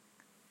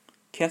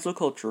Cancel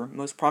culture,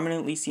 most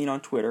prominently seen on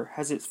Twitter,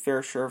 has its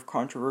fair share of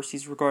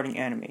controversies regarding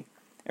anime.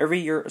 Every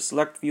year, a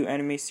select few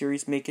anime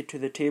series make it to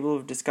the table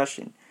of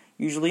discussion,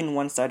 usually in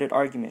one-sided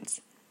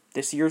arguments.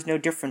 This year is no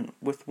different,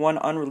 with one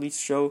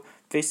unreleased show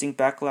facing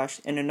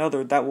backlash and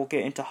another that will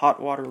get into hot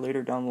water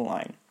later down the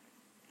line.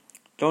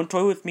 Don't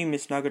Toy With Me,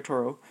 Miss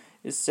Nagatoro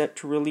is set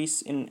to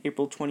release in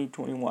April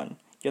 2021,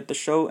 yet the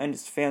show and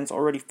its fans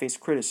already face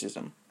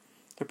criticism.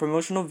 The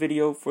promotional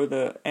video for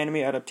the anime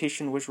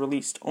adaptation was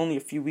released only a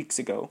few weeks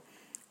ago,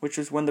 which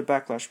is when the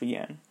backlash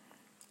began.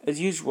 As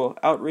usual,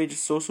 outraged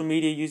social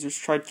media users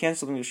tried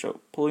canceling the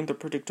show, pulling the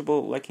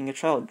predictable liking a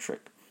child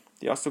trick.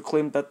 They also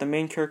claimed that the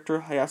main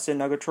character, Hayase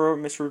Nagatoro,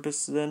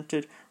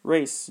 misrepresented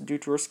race due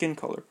to her skin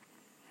color.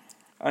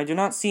 I do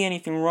not see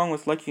anything wrong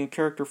with liking a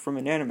character from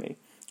an anime.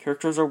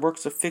 Characters are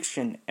works of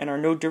fiction and are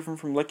no different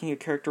from liking a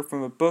character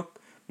from a book,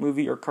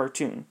 movie, or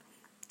cartoon.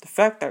 The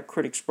fact that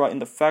critics brought in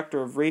the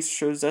factor of race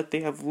shows that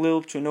they have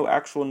little to no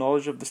actual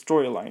knowledge of the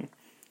storyline.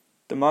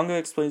 The manga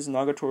explains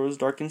Nagatoro's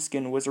darkened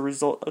skin was a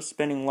result of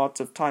spending lots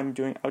of time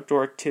doing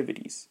outdoor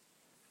activities.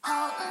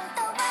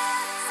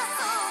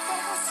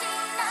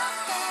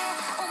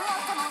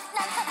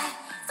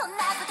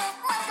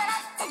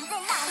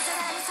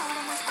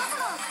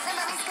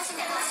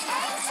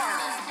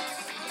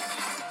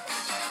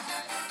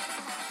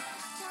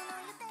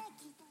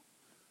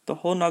 The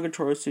whole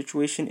Nagatoro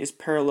situation is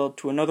parallel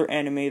to another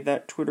anime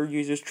that Twitter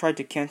users tried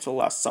to cancel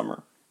last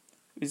summer.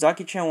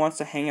 Uzaki-chan Wants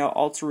to Hang Out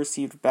also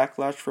received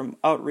backlash from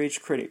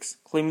outraged critics,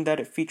 claiming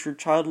that it featured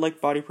childlike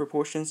body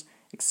proportions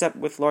except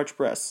with large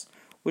breasts,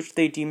 which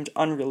they deemed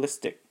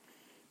unrealistic.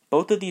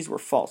 Both of these were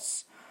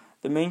false.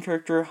 The main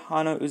character,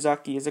 Hana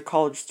Uzaki, is a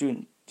college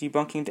student,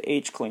 debunking the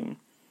age claim.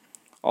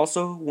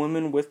 Also,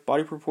 women with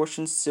body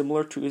proportions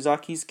similar to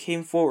Uzaki's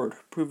came forward,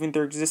 proving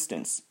their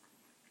existence.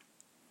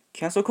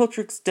 Cancel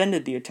culture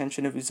extended the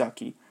attention of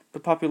Uzaki, the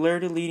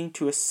popularity leading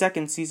to a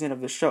second season of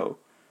the show.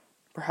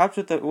 Perhaps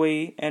with the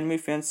way anime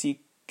fans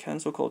see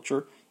cancel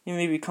culture, it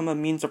may become a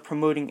means of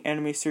promoting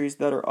anime series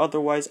that are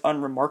otherwise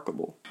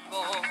unremarkable.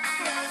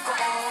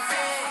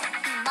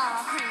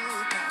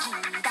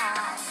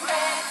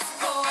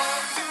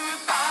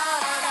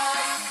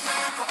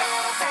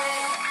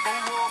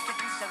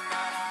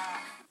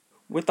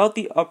 Without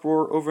the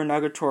uproar over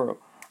Nagatoro,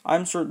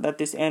 I'm certain that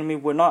this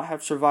anime would not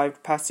have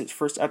survived past its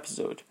first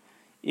episode.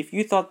 If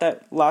you thought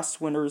that last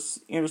winter's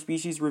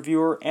Interspecies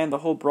reviewer and the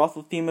whole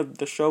brothel theme of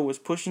the show was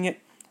pushing it,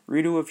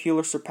 Rito of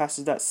Healer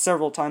surpasses that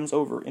several times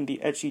over in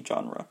the ecchi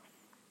genre.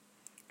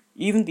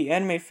 Even the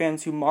anime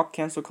fans who mock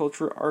cancel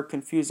culture are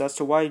confused as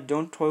to why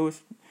Don't Toy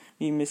With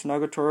Me, Miss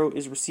Nagatoro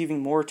is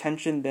receiving more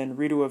attention than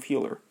Rito of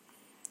Healer.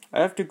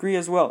 I have to agree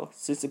as well,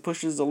 since it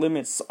pushes the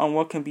limits on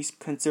what can be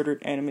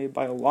considered anime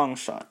by a long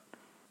shot.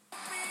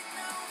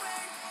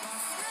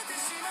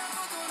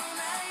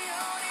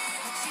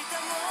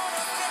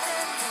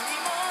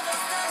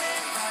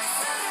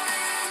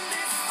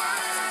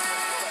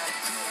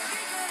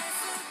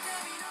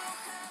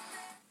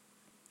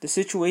 The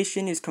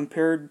situation is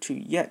compared to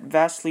yet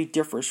vastly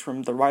differs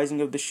from The Rising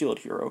of the Shield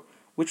Hero,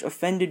 which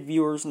offended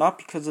viewers not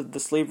because of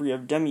the slavery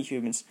of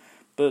demi-humans,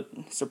 but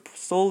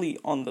solely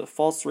on the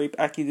false rape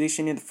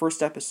accusation in the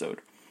first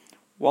episode.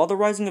 While The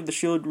Rising of the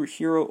Shield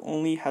Hero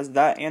only has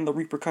that and the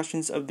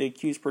repercussions of the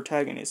accused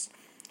protagonist,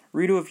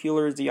 Rito of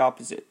Healer is the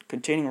opposite,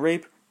 containing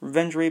rape,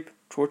 revenge rape,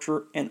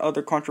 torture, and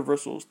other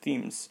controversial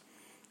themes.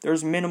 There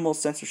is minimal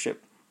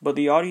censorship, but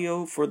the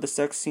audio for the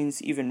sex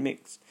scenes even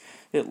makes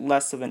it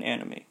less of an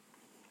anime.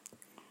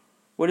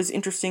 What is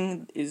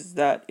interesting is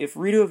that if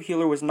Rito of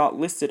Healer was not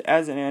listed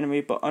as an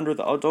anime but under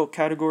the adult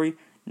category,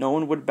 no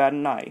one would bat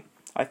an eye.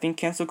 I think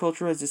cancel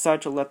culture has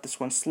decided to let this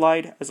one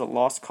slide as a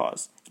lost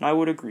cause, and I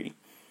would agree.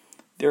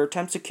 Their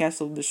attempts to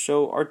cancel this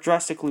show are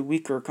drastically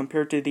weaker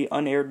compared to the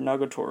unaired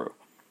Nagatoro.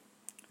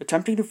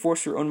 Attempting to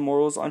force your own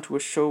morals onto a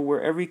show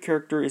where every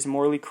character is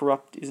morally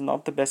corrupt is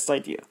not the best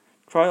idea.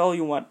 Try all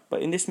you want,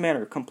 but in this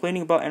manner,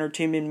 complaining about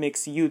entertainment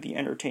makes you the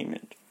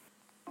entertainment.